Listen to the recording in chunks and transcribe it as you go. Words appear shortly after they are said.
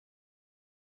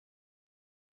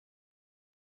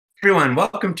Everyone,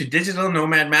 welcome to Digital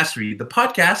Nomad Mastery, the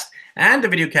podcast and the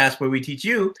videocast where we teach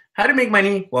you how to make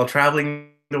money while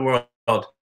traveling the world.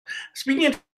 Speaking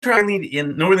of traveling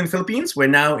in northern Philippines, we're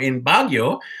now in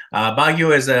Baguio.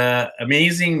 Baguio is an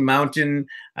amazing mountain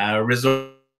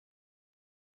resort,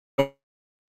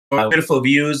 beautiful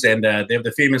views, and they have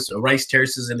the famous rice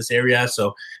terraces in this area.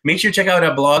 So make sure you check out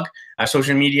our blog, our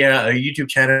social media, our YouTube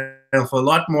channel for a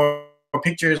lot more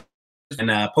pictures and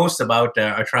posts about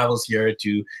our travels here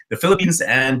to the Philippines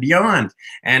and beyond.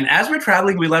 And as we're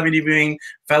traveling, we love interviewing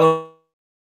fellow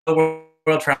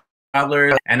world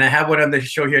travelers. And I have one on the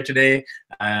show here today.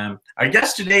 Our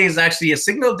guest today is actually a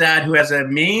single dad who has an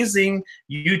amazing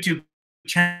YouTube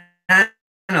channel,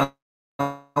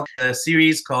 a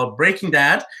series called Breaking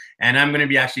Dad. And I'm going to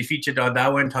be actually featured on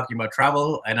that one, talking about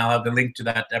travel. And I'll have the link to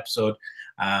that episode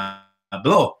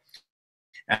below.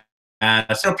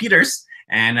 Phil Peters.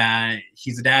 And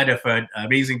he's the dad of an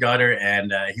amazing daughter,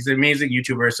 and he's an amazing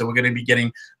YouTuber. So we're going to be getting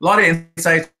a lot of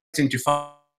insights into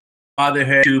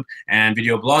fatherhood, YouTube, and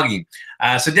video blogging.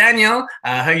 So Daniel,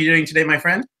 how are you doing today, my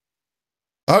friend?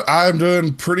 I'm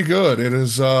doing pretty good. It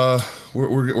is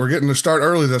we're getting to start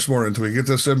early this morning so we get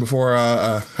this in before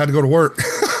I had to go to work.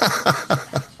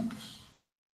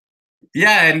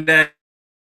 Yeah, and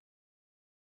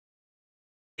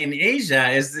in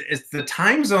Asia is the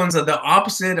time zones are the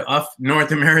opposite of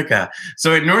North America.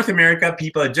 So in North America,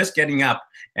 people are just getting up,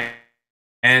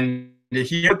 and the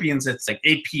Philippines it's like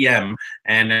 8 p.m.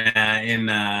 and in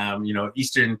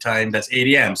Eastern time that's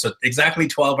 8 a.m. So exactly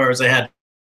 12 hours ahead.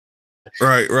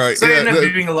 Right. So I end up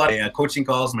doing a lot of coaching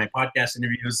calls, my podcast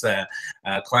interviews,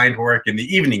 client work in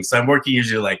the evening. So I'm working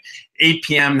usually like 8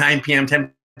 p.m., 9 p.m.,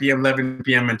 10 p.m., 11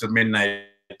 p.m. until midnight.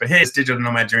 But hey, it's digital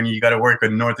nomad journey. You got to work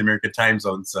with North American time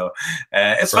zone, so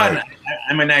it's fun. Right.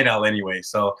 I'm a night owl anyway.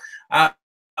 So,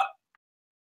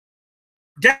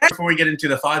 before we get into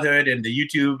the fatherhood and the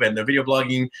YouTube and the video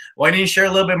blogging, why don't you share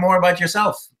a little bit more about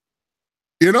yourself?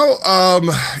 You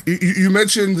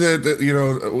mentioned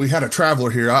that we had a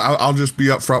traveler here. I'll just be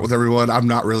upfront with everyone. I'm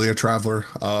not really a traveler.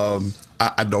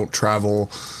 I don't travel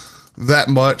that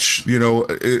much.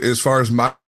 As far as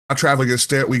my traveling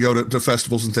extent, we go to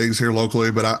festivals and things here locally,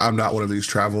 but I'm not one of these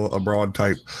travel abroad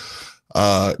type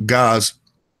guys.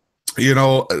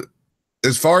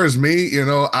 As far as me,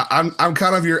 I'm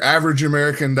kind of your average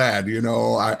American dad.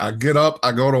 I get up,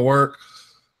 I go to work,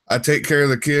 I take care of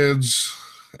the kids,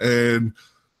 and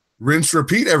rinse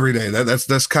repeat every day.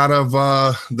 That's kind of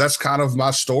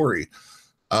my story.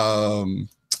 I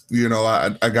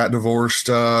got divorced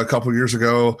a couple years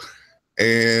ago.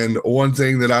 And one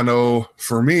thing that I know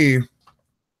for me,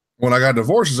 when I got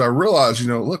divorced, is I realized,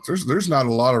 look, there's not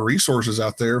a lot of resources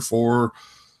out there for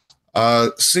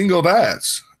single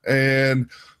dads, and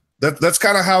that's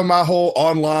kind of how my whole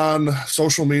online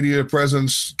social media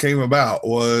presence came about.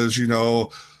 Was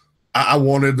I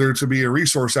wanted there to be a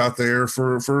resource out there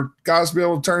for guys to be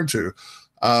able to turn to,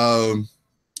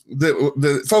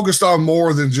 that focused on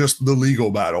more than just the legal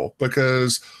battle,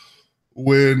 because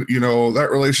when that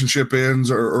relationship ends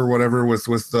or whatever with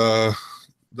the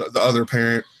other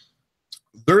parent,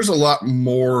 there's a lot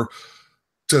more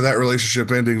to that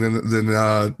relationship ending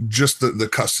than just the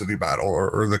custody battle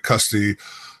or the custody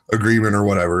agreement or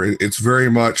whatever. It's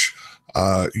very much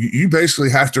you basically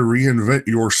have to reinvent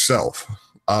yourself,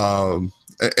 and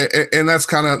that's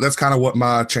kind of what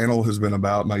my channel has been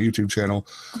about. My YouTube channel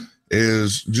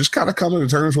is just kind of coming to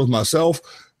terms with myself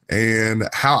and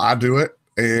how I do it.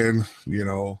 And,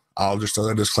 I'll just throw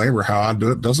that disclaimer, how I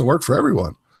do it doesn't work for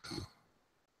everyone.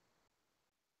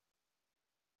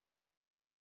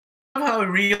 How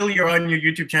real you're on your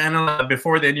YouTube channel.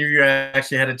 Before the interview, I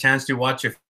actually had a chance to watch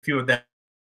a few of the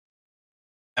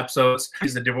episodes.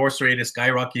 The divorce rate is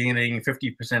skyrocketing,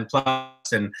 50%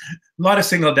 plus, and a lot of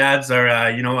single dads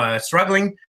are,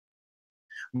 struggling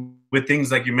with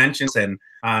things like you mentioned, and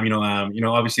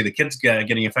obviously the kids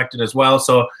getting affected as well.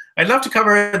 So I'd love to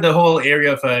cover the whole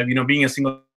area of being a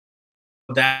single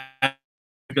dad,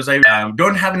 because I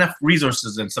don't have enough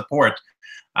resources and support.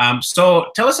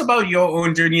 So tell us about your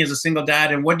own journey as a single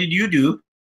dad, and what did you do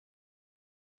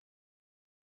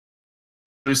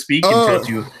to speak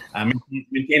to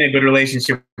maintain a good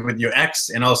relationship with your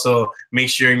ex, and also make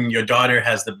sure your daughter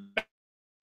has the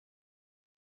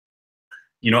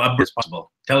upbringing as possible.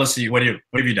 Tell us what have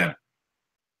you done?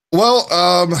 Well,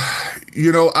 I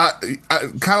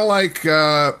kind of like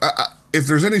if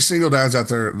there's any single dads out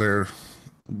there they're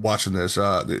watching this,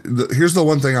 here's the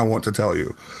one thing I want to tell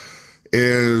you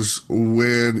is,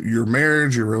 when your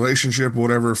marriage, your relationship,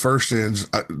 whatever first ends,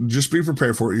 just be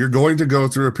prepared for it. You're going to go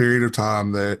through a period of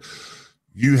time that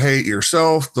you hate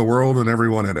yourself, the world, and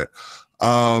everyone in it.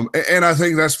 And I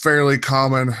think that's fairly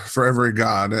common for every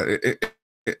guy.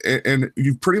 And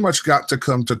you've pretty much got to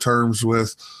come to terms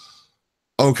with,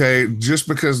 okay, just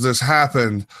because this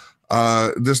happened,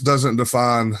 this doesn't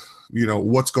define,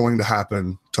 what's going to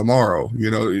happen tomorrow.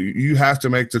 You have to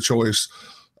make the choice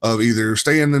of either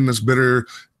staying in this bitter,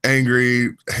 angry,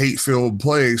 hate-filled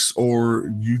place,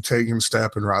 or you taking a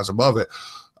step and rise above it.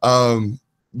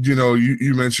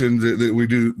 You mentioned that we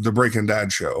do the Breaking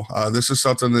Dad show. This is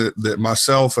something that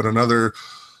myself and another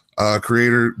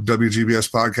creator, WGBS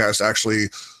podcast, actually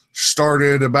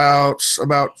started about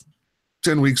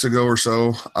 10 weeks ago or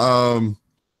so, or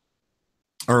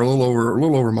a little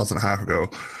over a month and a half ago.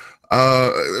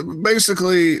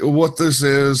 Basically, what this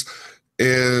is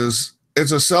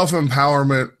it's a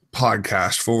self-empowerment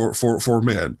podcast for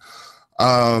men.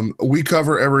 We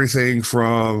cover everything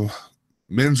from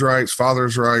men's rights,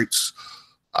 fathers' rights.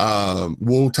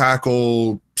 We'll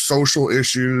tackle social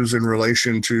issues in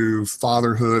relation to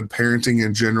fatherhood, parenting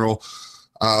in general.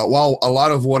 While a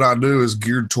lot of what I do is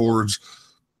geared towards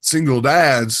single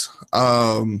dads,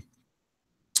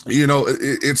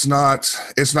 it's not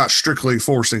strictly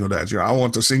for single dads. I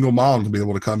want the single mom to be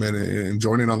able to come in and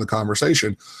join in on the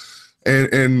conversation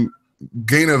and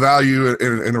gain a value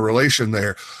in a relation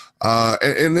there.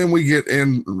 And then we get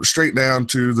in straight down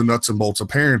to the nuts and bolts of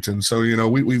parenting. So,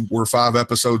 we're 5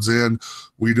 episodes in.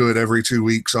 We do it every 2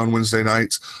 weeks on Wednesday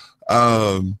nights.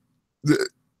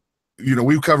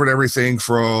 We've covered everything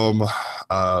from,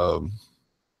 I'm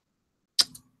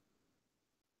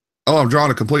drawing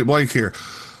a complete blank here.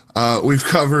 We've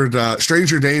covered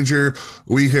stranger danger.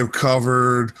 We have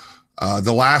covered,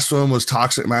 the last one was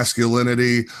toxic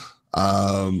masculinity.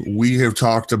 We have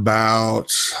talked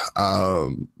about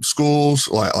schools,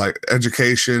 like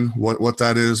education, what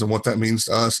that is and what that means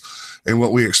to us and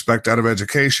what we expect out of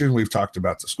education. We've talked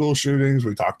about the school shootings.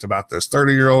 We talked about this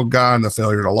 30-year-old guy and the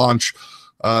failure to launch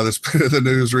that's been in the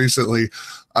news recently.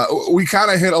 We kind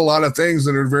of hit a lot of things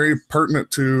that are very pertinent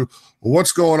to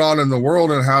what's going on in the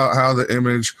world and how the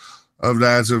image of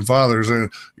dads and fathers.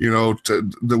 And,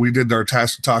 that we did our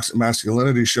toxic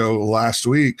masculinity show last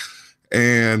week.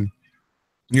 And,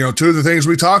 2 of the things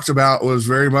we talked about was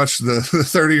very much the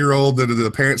 30-year-old that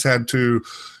the parents had to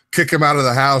kick him out of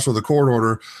the house with a court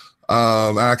order.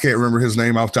 I can't remember his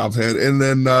name off the top of the head. And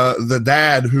then the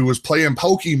dad who was playing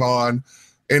Pokemon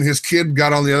and his kid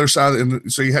got on the other side.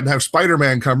 And so you had to have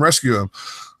Spider-Man come rescue him.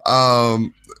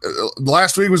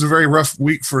 Last week was a very rough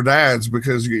week for dads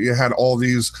because you had all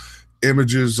these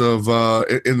images of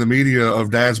in the media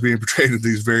of dads being portrayed as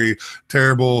these very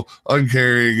terrible,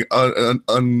 uncaring,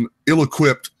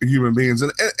 ill-equipped human beings,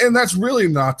 and that's really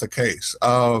not the case.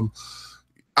 I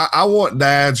want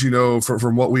dads,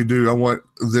 from what we do, I want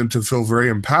them to feel very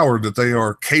empowered that they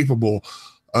are capable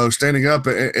of standing up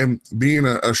and being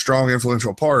a strong,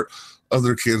 influential part of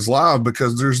their kids' lives,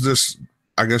 because there's this,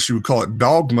 I guess you would call it,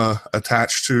 dogma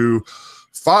attached to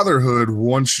fatherhood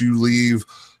once you leave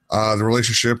the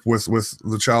relationship with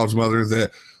the child's mother that,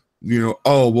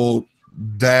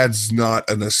 dad's not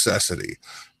a necessity.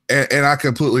 And I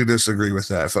completely disagree with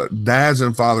that. Dads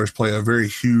and fathers play a very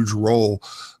huge role.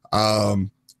 And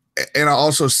I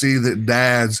also see that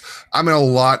dads, I'm in a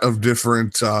lot of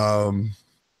different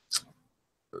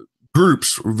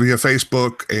groups via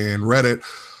Facebook and Reddit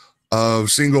of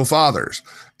single fathers.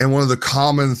 And one of the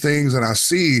common things that I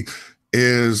see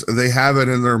is they have it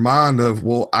in their mind of,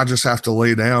 well, I just have to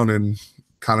lay down and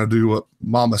kind of do what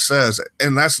mama says.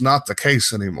 And that's not the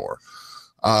case anymore.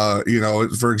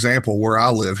 For example, where I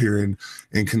live here in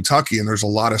Kentucky, and there's a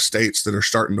lot of states that are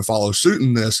starting to follow suit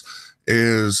in this,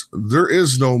 is there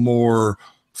is no more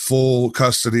full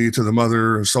custody to the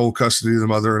mother, sole custody to the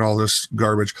mother, and all this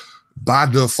garbage. By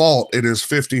default, it is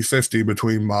 50-50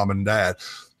 between mom and dad.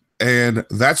 And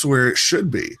that's where it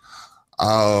should be.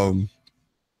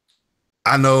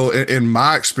 I know in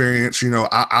my experience,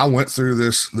 I went through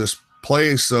this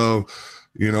place of,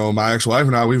 my ex-wife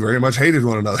and I, we very much hated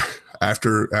one another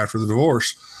after the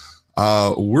divorce.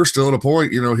 We're still at a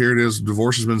point, here it is,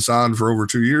 divorce has been signed for over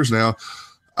 2 years now.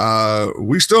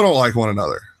 We still don't like one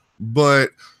another,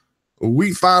 but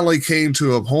we finally came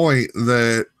to a point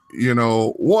that,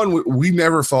 one, we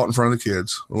never fought in front of the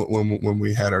kids when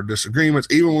we had our disagreements.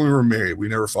 Even when we were married, we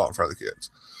never fought in front of the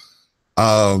kids.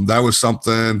 That was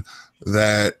something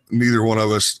that neither one of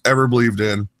us ever believed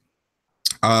in.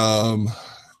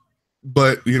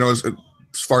 But, as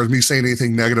far as me saying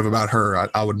anything negative about her,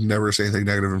 I would never say anything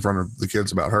negative in front of the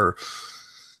kids about her.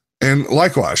 And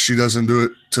likewise, she doesn't do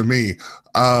it to me.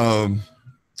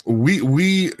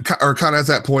 We are kind of at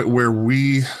that point where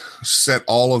we set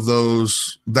all of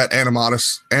that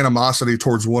animosity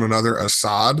towards one another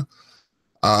aside.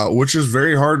 which is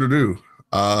very hard to do.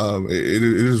 It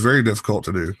is very difficult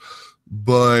to do,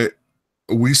 but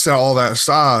we set all that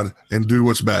aside and do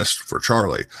what's best for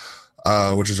Charlie,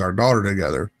 which is our daughter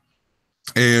together.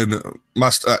 And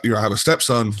I have a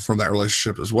stepson from that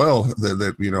relationship as well.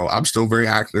 That I'm still very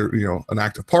active, an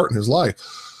active part in his life,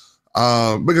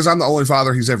 because I'm the only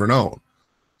father he's ever known.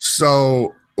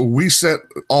 So we set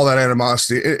all that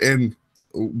animosity, and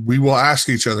we will ask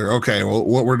each other, okay, well,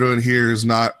 what we're doing here is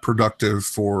not productive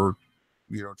for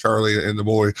Charlie and the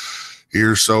boy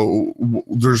here, so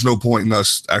there's no point in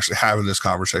us actually having this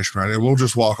conversation right now. We'll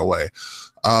just walk away,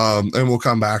 and we'll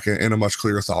come back in a much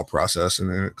clearer thought process and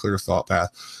in a clear thought path.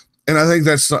 And I think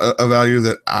that's a value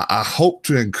that I hope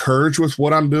to encourage with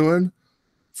what I'm doing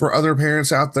for other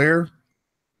parents out there,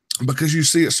 because you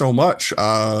see it so much,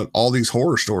 all these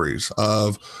horror stories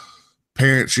of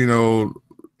parents,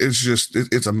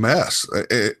 it's a mess.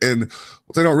 And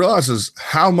what they don't realize is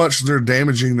how much they're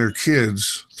damaging their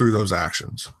kids through those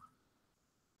actions.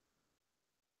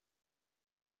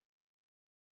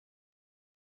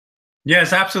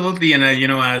 Yes, absolutely. And,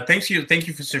 thank you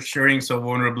for sharing so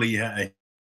vulnerably,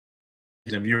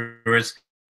 the viewers.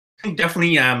 I think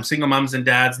definitely single moms and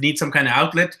dads need some kind of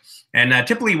outlet. And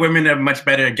typically women are much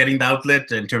better at getting the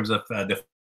outlet in terms of the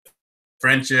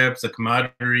friendships, the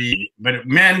camaraderie. But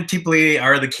men typically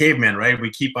are the cavemen, right?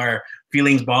 We keep our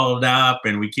feelings bottled up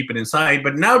and we keep it inside.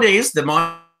 But nowadays, the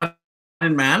modern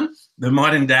man, the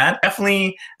modern dad,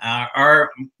 definitely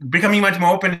are becoming much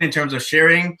more open in terms of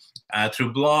sharing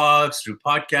through blogs, through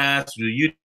podcasts, through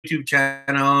YouTube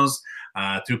channels,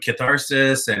 through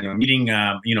Catharsis and meeting,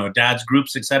 dads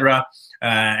groups, etc.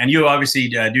 And you're obviously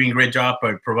doing a great job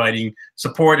of providing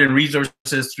support and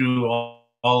resources through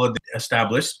all of the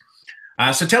established.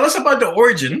 So tell us about the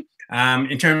origin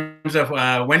in terms of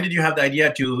when did you have the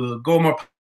idea to go more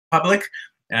public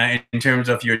in terms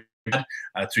of your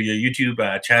through your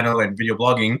YouTube channel and video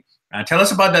blogging. Tell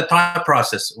us about that thought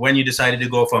process when you decided to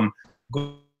go from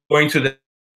going to the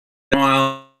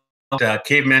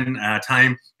caveman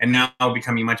time and now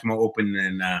becoming much more open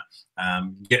and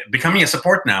becoming a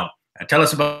support now. Tell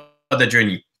us about the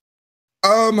journey.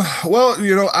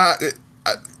 Well,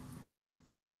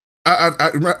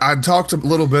 I talked a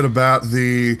little bit about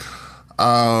the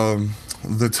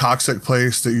toxic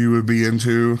place that you would be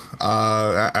into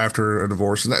after a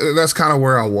divorce, and that's kind of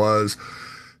where I was.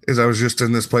 Is I was just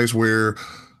in this place where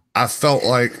I felt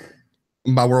like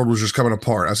my world was just coming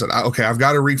apart. I said, okay, I've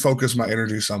got to refocus my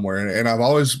energy somewhere, and I've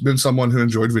always been someone who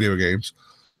enjoyed video games.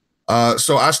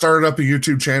 So I started up a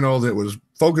YouTube channel that was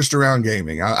focused around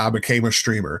gaming. I became a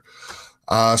streamer.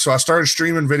 So I started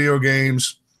streaming video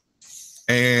games.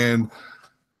 And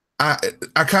I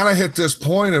kind of hit this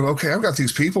point of, okay, I've got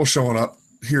these people showing up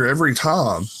here every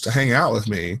time to hang out with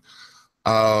me.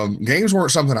 Games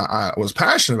weren't something I was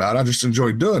passionate about. I just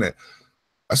enjoyed doing it.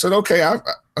 I said, okay, I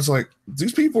was like,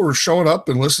 these people are showing up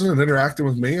and listening and interacting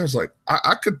with me. I was like,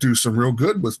 I could do some real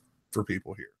good for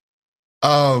people here.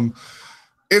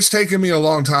 It's taken me a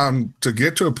long time to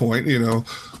get to a point,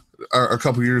 a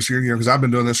couple years here, because I've been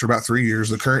doing this for about 3 years.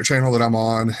 The current channel that I'm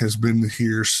on has been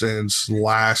here since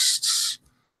I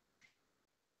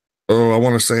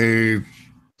want to say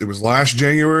it was last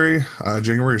January,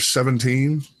 January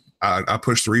 17. I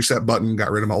pushed the reset button,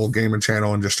 got rid of my old gaming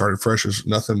channel, and just started fresh as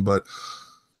nothing but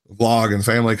vlog and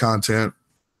family content.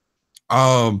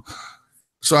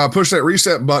 So I pushed that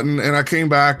reset button and I came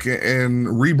back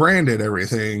and rebranded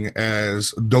everything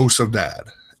as Dose of Dad.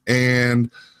 And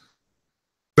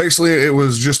basically it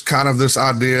was just kind of this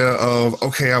idea of,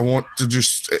 okay,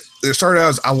 it started out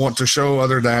as I want to show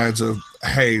other dads of,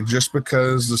 hey, just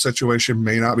because the situation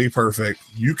may not be perfect,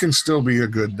 you can still be a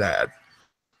good dad.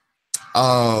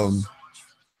 And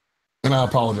I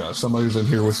apologize. Somebody's in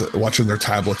here watching their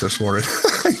tablet this morning,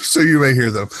 so you may hear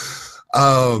them.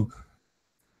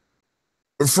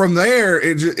 From there,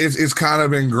 it's kind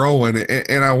of been growing,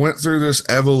 and I went through this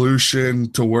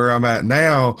evolution to where I'm at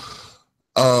now.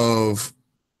 Of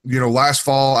last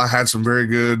fall I had some very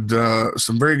good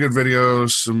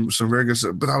videos, some very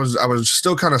good, but I was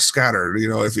still kind of scattered.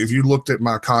 If you looked at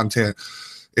my content,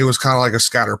 it was kind of like a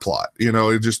scatter plot.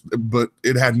 But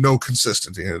it had no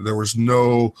consistency. There was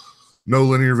no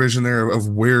linear vision there of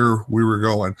where we were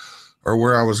going or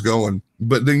where I was going.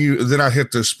 But then I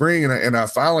hit the spring, and I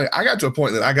finally got to a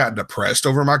point that I got depressed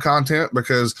over my content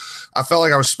because I felt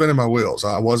like I was spinning my wheels.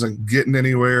 I wasn't getting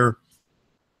anywhere.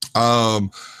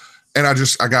 And I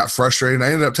got frustrated.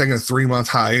 I ended up taking a 3-month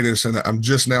hiatus, and I'm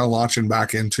just now launching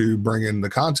back into bringing the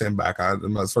content back.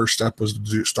 My first step was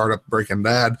to start up Breaking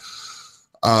Dad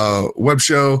web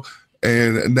show.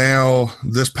 And now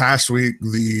this past week,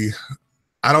 the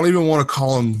I don't even want to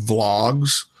call them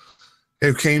vlogs,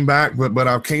 have came back, but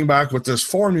I came back with this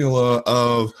formula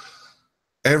of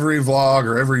every vlog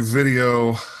or every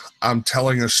video, I'm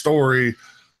telling a story,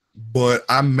 but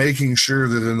I'm making sure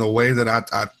that in the way that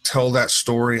I tell that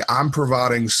story, I'm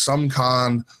providing some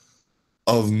kind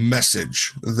of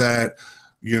message that,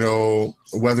 you know,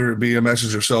 whether it be a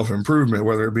message of self-improvement,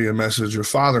 whether it be a message of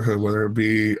fatherhood, whether it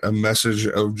be a message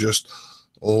of just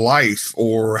life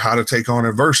or how to take on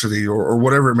adversity or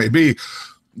whatever it may be,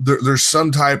 there's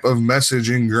some type of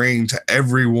message ingrained to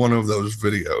every one of those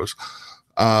videos.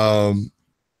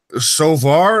 So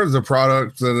far, the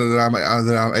product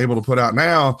that I'm able to put out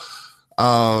now,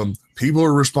 people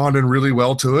are responding really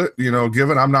well to it. You know,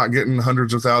 given I'm not getting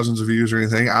hundreds of thousands of views or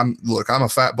anything, I'm a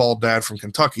fat bald dad from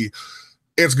Kentucky.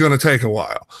 It's going to take a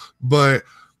while, but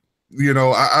you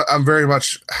know, I'm very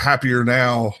much happier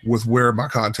now with where my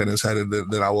content is headed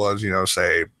than I was, you know,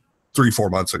 say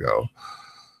 3-4 months ago.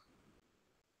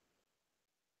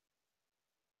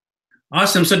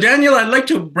 Awesome. So Daniel, I'd like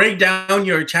to break down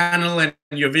your channel and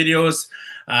your videos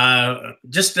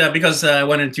just because I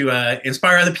wanted to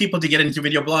inspire other people to get into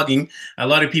video blogging. A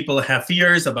lot of people have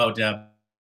fears about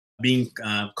being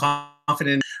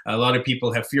confident. A lot of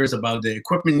people have fears about the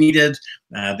equipment needed,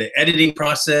 the editing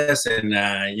process, and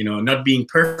you know, not being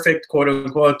perfect, quote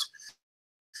unquote.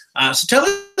 So tell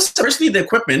us firstly the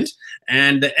equipment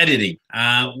and the editing.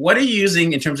 What are you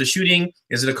using in terms of shooting?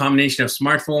 Is it a combination of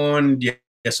smartphone,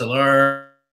 DSLR,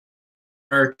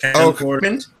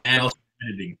 camcorder, and also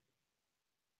editing?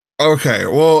 Okay,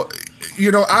 well,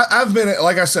 you know, I've been,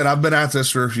 like I said, I've been at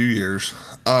this for a few years.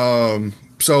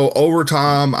 So over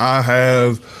time, I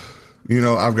have, you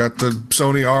know, I've got the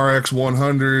Sony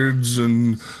RX100s,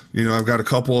 and you know, I've got a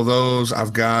couple of those.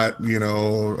 I've got, you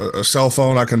know, a cell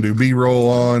phone I can do B-roll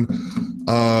on.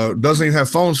 Doesn't even have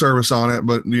phone service on it,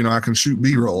 but you know, I can shoot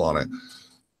B-roll on it.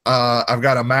 I've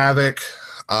got a Mavic,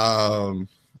 and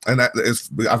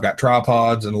I've got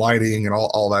tripods and lighting and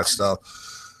all that stuff.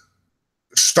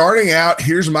 Starting out,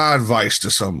 here's my advice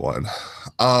to someone.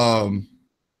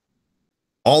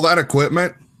 All that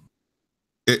equipment,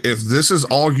 if this is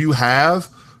all you have,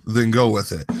 then go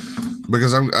with it.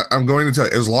 Because I'm going to tell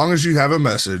you, as long as you have a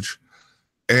message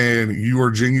and you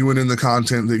are genuine in the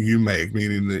content that you make,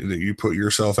 meaning that you put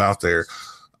yourself out there,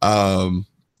 and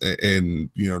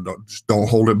you know, don't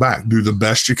hold it back. Do the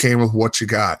best you can with what you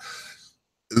got.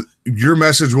 Your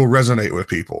message will resonate with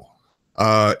people.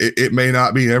 It may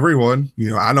not be everyone. You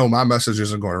know, I know my message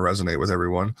isn't going to resonate with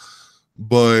everyone,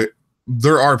 but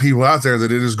there are people out there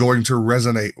that it is going to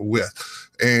resonate with,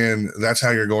 and that's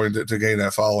how you're going to gain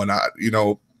that following. You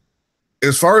know,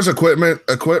 as far as equipment,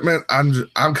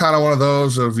 I'm kind of one of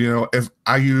those of, you know, if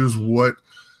I use what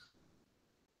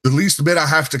the least bit I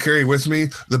have to carry with me,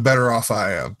 the better off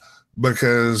I am,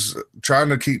 because trying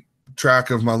to keep track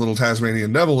of my little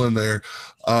Tasmanian devil in there,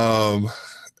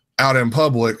 out in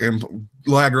public and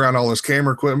lag around all this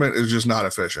camera equipment is just not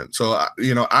efficient. So,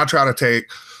 you know, I try to take,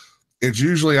 it's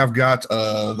usually I've got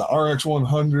the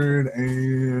RX100,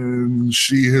 and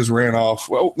she has ran off.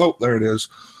 Well, nope, there it is.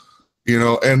 You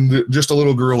know, and just a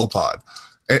little Gorilla Pod.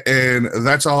 And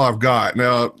that's all I've got.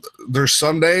 Now, there's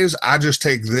some days I just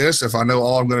take this. If I know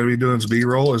all I'm going to be doing is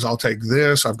B-roll, is I'll take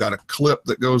this. I've got a clip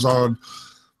that goes on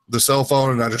the cell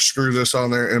phone, and I just screw this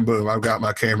on there, and boom, I've got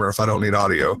my camera if I don't need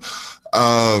audio.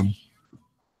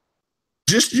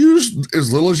 Just use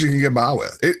as little as you can get by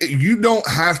with. You don't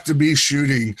have to be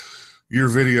shooting your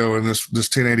video in this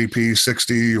 1080p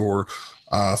 60 or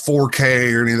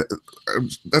 4K or anything.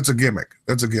 That's a gimmick.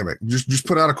 That's a gimmick. Just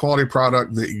put out a quality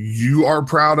product that you are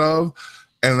proud of,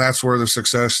 and that's where the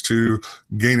success to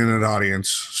gaining an audience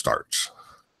starts.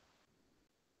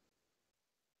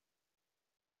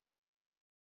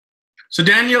 So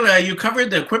Daniel, you covered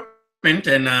the equipment,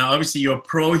 and obviously you're a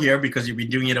pro here because you've been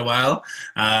doing it a while.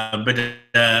 But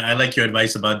I like your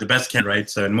advice about the best camera, right?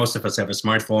 So most of us have a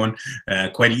smartphone,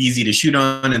 quite easy to shoot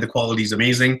on, and the quality is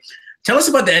amazing. Tell us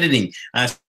about the editing.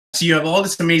 So you have all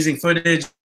this amazing footage,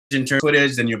 internal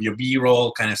footage, then you have your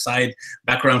B-roll kind of side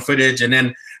background footage, and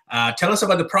then tell us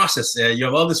about the process. You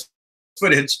have all this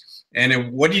footage,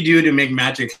 and what do you do to make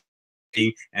magic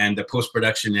and the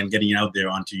post-production and getting it out there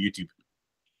onto YouTube?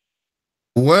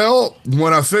 Well,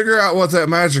 when I figure out what that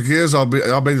magic is, I'll be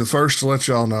the first to let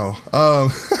y'all know.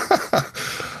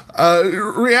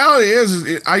 Reality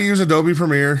is, I use Adobe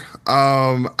Premiere.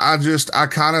 I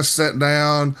kind of sat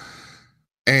down,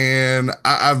 and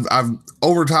I've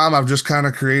over time, I've just kind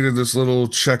of created this little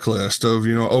checklist of,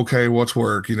 you know, okay, what's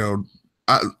work? You know,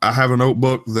 I have a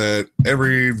notebook that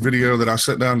every video that I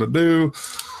sit down to do,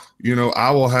 you know,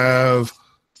 I will have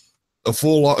a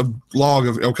full log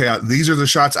of, okay, these are the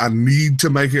shots I need to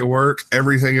make it work.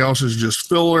 Everything else is just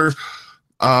filler.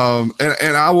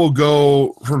 And I will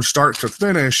go from start to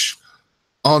finish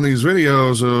on these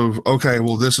videos of, okay,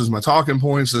 well, this is my talking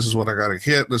points. This is what I got to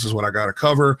hit. This is what I got to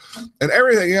cover. And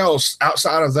everything else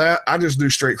outside of that, I just do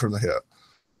straight from the hip.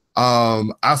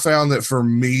 I found that for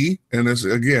me, and this,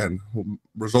 again,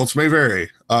 results may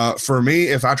vary. For me,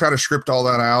 if I try to script all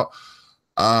that out,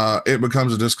 it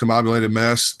becomes a discombobulated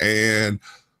mess, and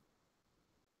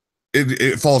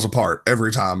it falls apart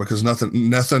every time, because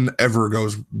nothing ever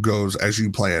goes as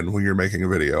you plan when you're making a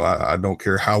video. I don't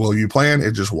care how well you plan,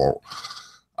 it just won't.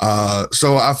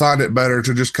 So I find it better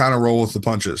to just kind of roll with the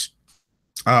punches.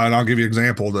 And I'll give you an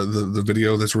example. The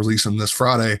video that's releasing this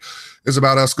Friday is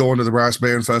about us going to the Brass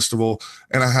Band Festival,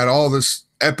 and I had all this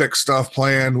epic stuff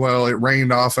planned. Well, it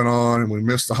rained off and on, and we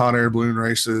missed the hot air balloon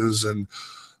races and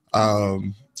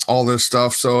all this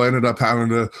stuff. So I ended up having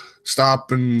to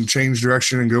stop and change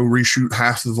direction and go reshoot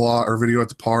half the vlog or video at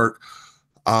the park.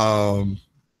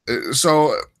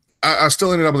 So I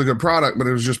still ended up with a good product, but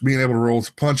it was just being able to roll with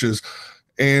the punches.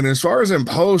 And as far as in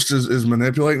post is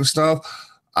manipulating stuff,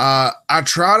 I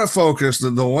try to focus.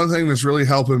 The one thing that's really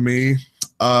helping me,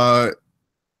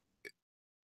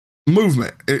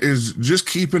 movement, is just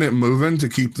keeping it moving to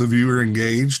keep the viewer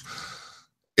engaged.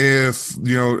 If,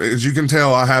 you know, as you can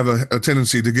tell, I have a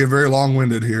tendency to get very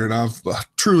long-winded here, and I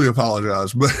truly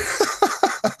apologize, but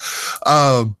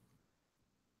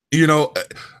you know,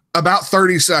 about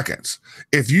 30 seconds.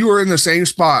 If you are in the same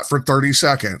spot for 30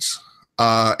 seconds,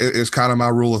 is kind of my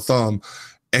rule of thumb,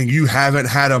 and you haven't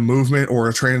had a movement or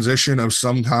a transition of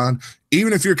some kind,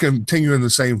 even if you're continuing the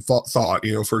same thought,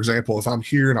 you know, for example, if I'm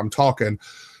here and I'm talking,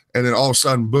 and then all of a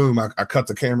sudden, boom, I cut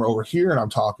the camera over here and I'm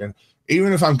talking,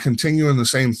 even if I'm continuing the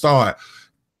same thought,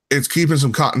 it's keeping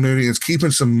some continuity, it's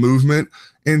keeping some movement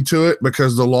into it,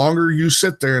 because the longer you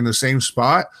sit there in the same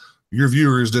spot, your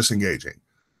viewer is disengaging.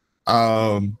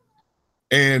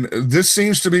 And this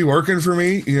seems to be working for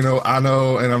me. You know, I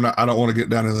know, and I don't want to get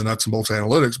down into the nuts and bolts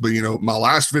analytics, but, you know, my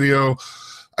last video,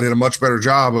 I did a much better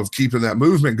job of keeping that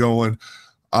movement going.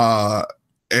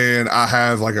 And I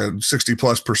have like a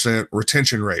 60+%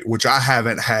 retention rate, which I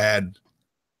haven't had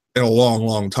in a long,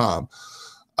 long time.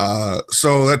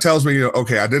 So that tells me, you know,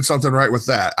 okay, I did something right with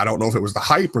that. I don't know if it was the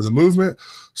hype or the movement.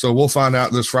 So we'll find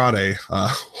out this Friday,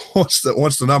 once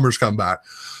the numbers come back.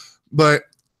 But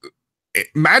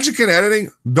magic in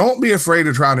editing, don't be afraid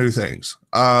to try new things.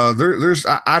 I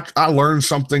learned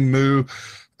something new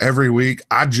every week.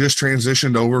 I just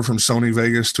transitioned over from Sony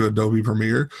Vegas to Adobe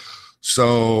Premiere,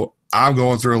 so I'm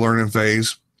going through a learning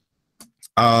phase,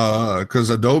 because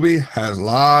Adobe has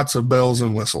lots of bells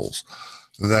and whistles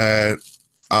that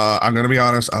I'm going to be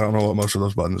honest, I don't know what most of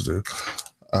those buttons do.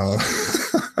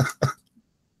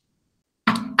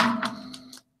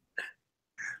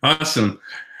 Awesome.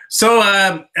 So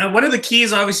one of the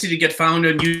keys, obviously, to get found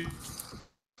on YouTube,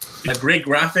 great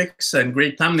graphics and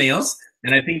great thumbnails.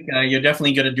 And I think you're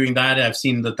definitely good at doing that. I've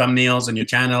seen the thumbnails on your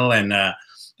channel. And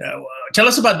tell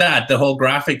us about that, the whole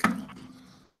graphic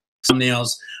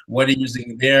thumbnails. What are you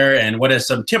using there? And what are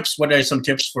some tips? What are some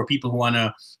tips for people who want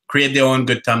to create their own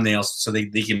good thumbnails so they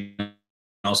can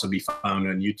also be found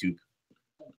on YouTube?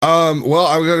 Well,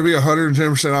 I'm going to be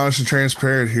 110% honest and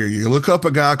transparent here. You look up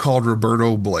a guy called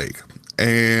Roberto Blake,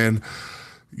 and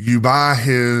you buy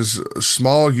his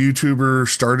small YouTuber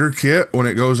starter kit when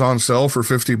it goes on sale for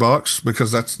 $50,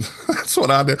 because that's what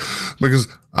I did, because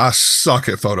I suck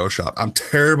at Photoshop. I'm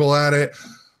terrible at it.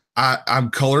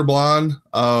 I'm colorblind.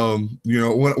 You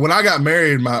know, when I got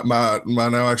married, my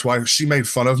now ex-wife, she made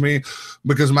fun of me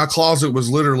because my closet was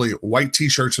literally white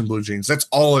t-shirts and blue jeans. That's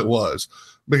all it was,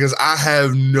 because I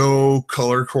have no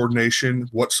color coordination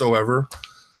whatsoever.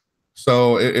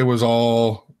 So it was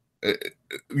all,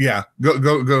 yeah,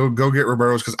 go get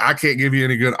Roberto's, because I can't give you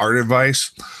any good art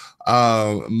advice.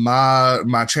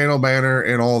 My channel banner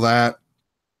and all that,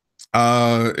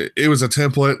 it was a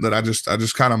template that I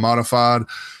just kind of modified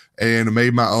and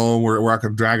made my own, where I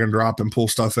could drag and drop and pull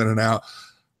stuff in and out.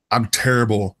 I'm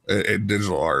terrible at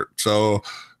digital art, so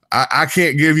I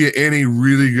can't give you any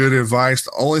really good advice.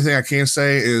 The only thing I can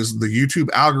say is the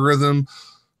YouTube algorithm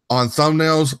on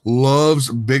thumbnails loves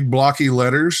big blocky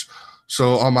letters.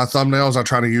 So on my thumbnails, I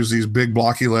try to use these big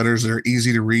blocky letters that are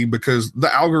easy to read, because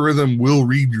the algorithm will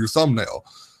read your thumbnail.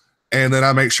 And then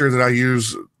I make sure that I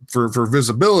use, for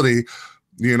visibility,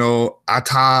 you know, I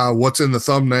tie what's in the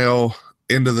thumbnail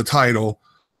into the title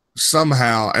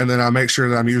somehow, and then I make sure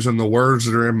that I'm using the words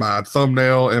that are in my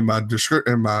thumbnail and my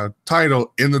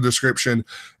title in the description,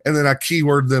 and then I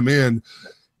keyword them in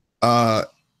the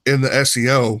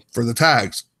SEO for the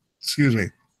tags. Excuse me.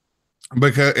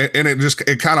 because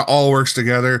it kind of all works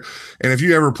together. And if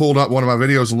you ever pulled up one of my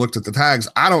videos and looked at the tags,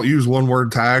 I don't use one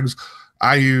word tags.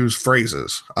 I use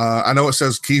phrases. I know it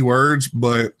says keywords,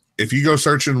 but if you go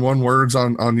searching one words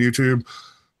on YouTube,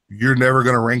 you're never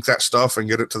going to rank that stuff and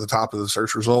get it to the top of the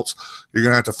search results. You're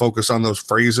going to have to focus on those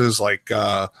phrases like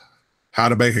how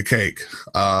to bake a cake.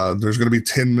 There's going to be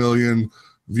 10 million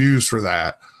views for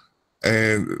that,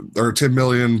 and there are 10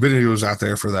 million videos out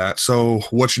there for that. So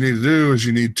what you need to do is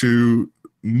you need to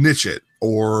niche it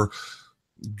or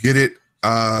get it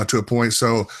to a point.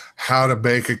 So how to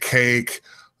bake a cake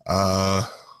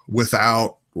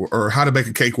without, or how to bake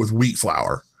a cake with wheat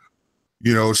flour,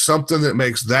 you know, something that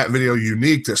makes that video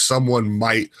unique that someone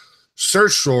might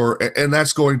search for, and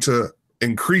that's going to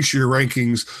increase your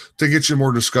rankings to get you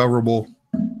more discoverable.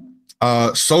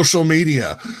 Social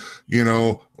media, you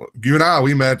know, you and I,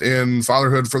 we met in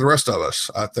Fatherhood for the Rest of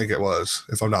Us, I think it was,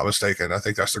 if I'm not mistaken. I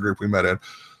think that's the group we met in.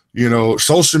 You know,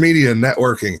 social media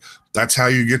networking, that's how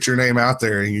you get your name out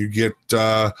there, and you get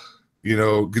you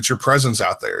know, get your presence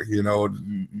out there. You know,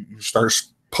 you start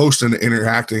posting,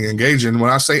 interacting, engaging. When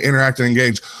I say interact and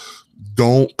engage,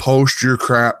 don't post your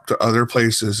crap to other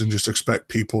places and just expect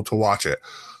people to watch it.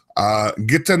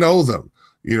 Get to know them,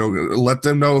 you know, let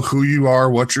them know who you are,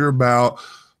 what you're about,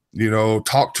 you know,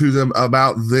 talk to them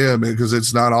about them, because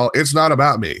it's not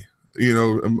about me. You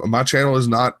know, my channel is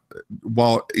not,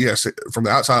 well, yes, from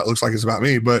the outside, it looks like it's about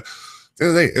me, but the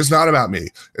other thing, it's not about me.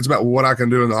 It's about what I can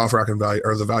do and the offer I can value,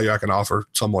 or the value I can offer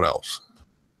someone else.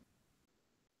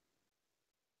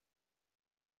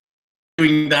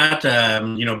 Doing that,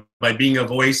 you know, by being a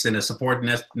voice and a support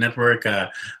network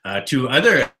to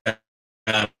other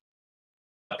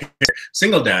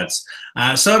single dads.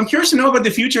 So I'm curious to know about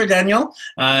the future, Daniel,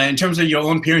 in terms of your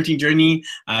own parenting journey,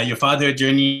 your fatherhood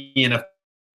journey, and of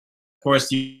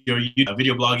course your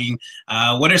video blogging.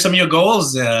 What are some of your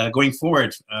goals going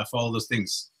forward for all those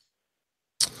things?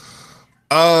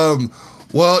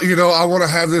 Well, you know, I want to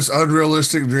have this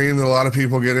unrealistic dream that a lot of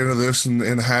people get into this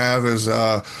and have is,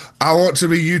 I want to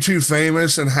be YouTube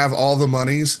famous and have all the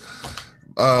monies.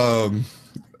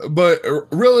 But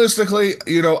realistically,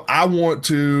 you know, I want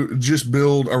to just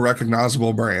build a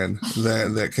recognizable brand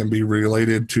that can be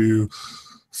related to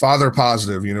father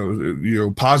positive, you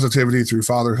know, positivity through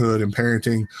fatherhood and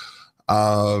parenting.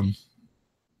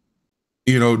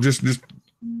 You know, just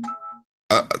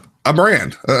a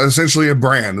brand, essentially a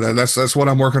brand. That's what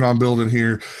I'm working on building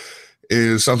here,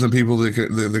 is something people that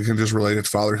can just relate it to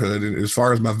fatherhood. And as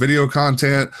far as my video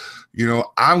content, you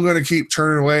know, I'm going to keep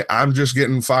churning away. I'm just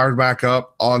getting fired back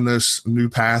up on this new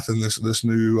path and this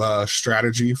new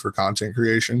strategy for content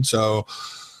creation. So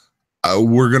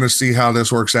we're going to see how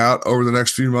this works out over the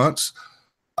next few months.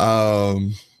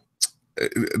 Dad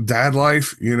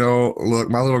life, you know, look,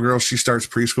 my little girl, she starts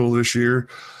preschool this year.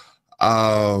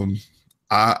 I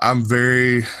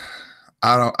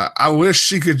wish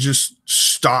she could just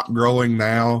stop growing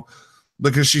now,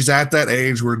 because she's at that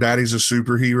age where daddy's a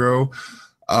superhero.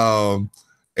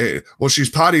 Well, she's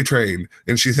potty trained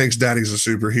and she thinks daddy's a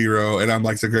superhero and I'm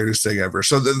like the greatest thing ever.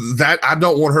 So that I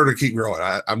don't want her to keep growing.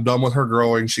 I'm done with her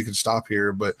growing. She can stop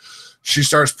here, but she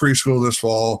starts preschool this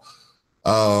fall.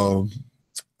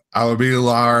 I would be a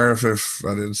liar if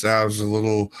I didn't say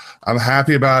I'm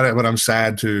happy about it, but I'm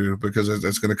sad too, because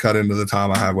it's going to cut into the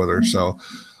time I have with her. So,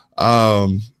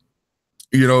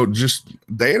 you know, just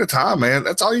day at a time, man.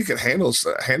 That's all you can handle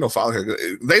fatherhood.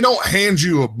 They don't hand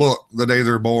you a book the day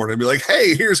they're born and be like,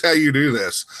 hey, here's how you do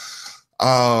this.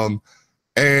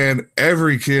 And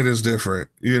every kid is different.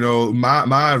 You know,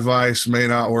 my advice may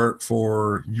not work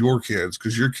for your kids,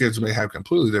 because your kids may have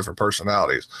completely different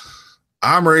personalities.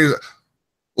 I'm raised.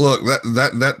 Look,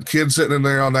 that kid sitting in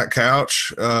there on that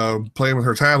couch, playing with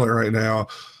her tablet right now,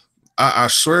 I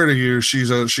swear to you, she's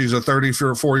a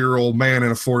 34-year-old man in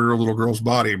a 4-year-old little girl's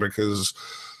body, because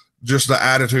just the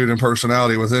attitude and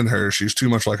personality within her, she's too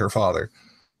much like her father.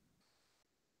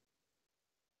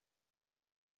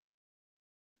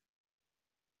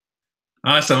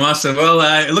 Awesome.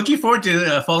 Well, looking forward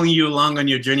to following you along on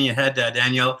your journey ahead,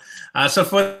 Daniel. So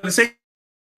for the sake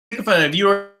of a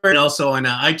viewer, and also on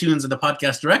iTunes and the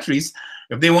podcast directories,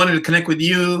 if they wanted to connect with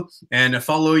you and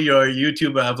follow your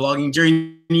YouTube vlogging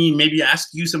journey, maybe ask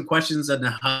you some questions on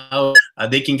how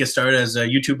they can get started as a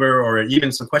YouTuber, or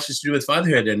even some questions to do with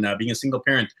fatherhood and being a single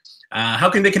parent, how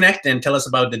can they connect, and tell us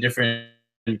about the different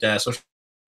social?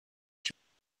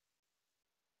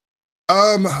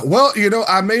 Well, you know,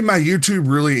 I made my YouTube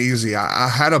really easy. I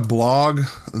had a blog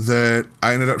that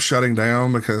I ended up shutting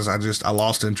down because I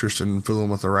lost interest in fooling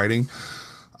with the writing.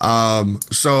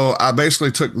 So I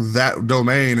basically took that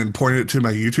domain and pointed it to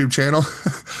my YouTube channel.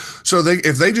 So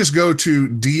if they just go to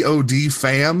DOD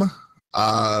fam,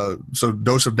 so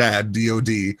Dose of Dad,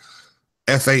 DOD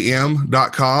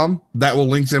FAM.com, that will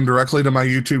link them directly to my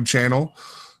YouTube channel.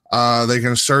 They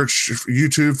can search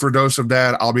YouTube for Dose of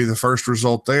Dad. I'll be the first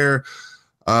result there.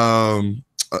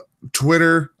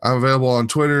 Twitter, I'm available on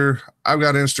Twitter. I've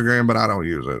got Instagram, but I don't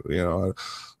use it.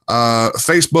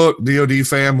 Facebook, DOD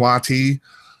fam YT.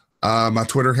 My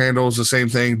Twitter handle is the same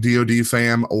thing, DOD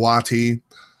fam YT.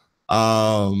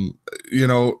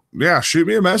 Yeah, shoot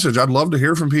me a message. I'd love to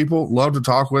hear from people. Love to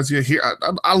talk with you.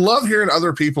 I love hearing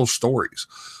other people's stories,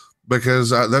 because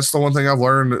that's the one thing I've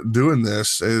learned doing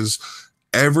this is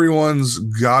everyone's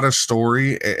got a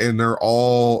story, and they're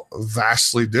all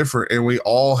vastly different, and we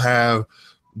all have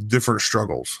different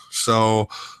struggles. So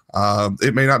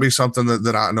it may not be something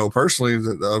that I know personally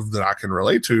that I can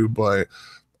relate to, but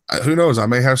who knows? I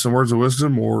may have some words of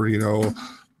wisdom, or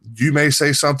you may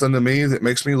say something to me that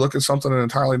makes me look at something in an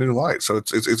entirely new light. So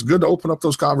it's good to open up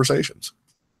those conversations.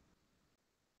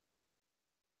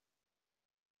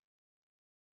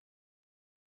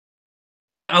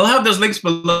 I'll have those links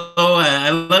below. I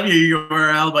love your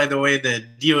URL, by the way, the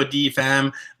DOD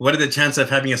fam. What are the chances of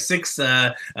having a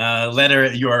 6-letter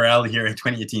URL here in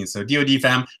 2018? So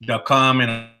dodfam.com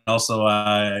and also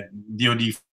DOD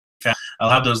fam. I'll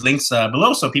have those links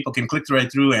below so people can click right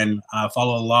through and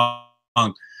follow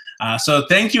along. So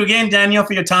thank you again, Daniel,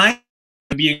 for your time.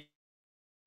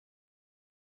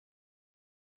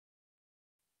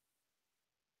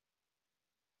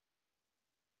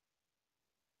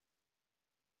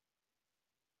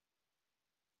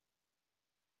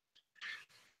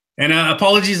 And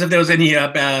apologies if there was any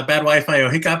bad Wi-Fi or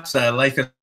hiccups. Life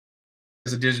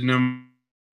is a digital,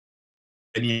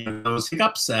 any of those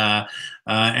hiccups. And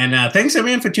thanks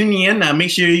everyone for tuning in. Make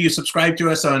sure you subscribe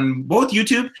to us on both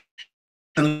YouTube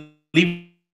and leave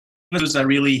us. That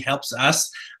really helps us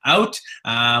out.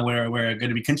 We're going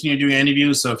to be continuing doing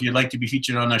interviews. So if you'd like to be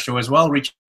featured on our show as well,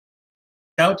 reach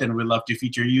out and we'd love to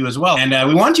feature you as well. And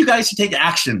we want you guys to take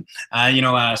action.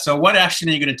 So what action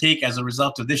are you going to take as a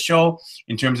result of this show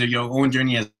in terms of your own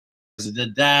journey as a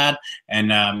dad?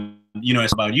 And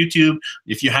it's about YouTube.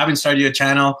 If you haven't started your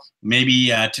channel,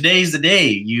 maybe today's the day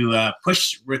you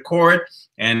push record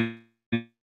and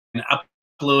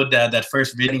upload that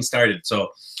first video started. So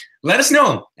let us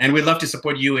know, and we'd love to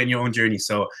support you in your own journey.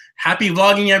 So happy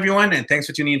vlogging, everyone, and thanks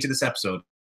for tuning into this episode.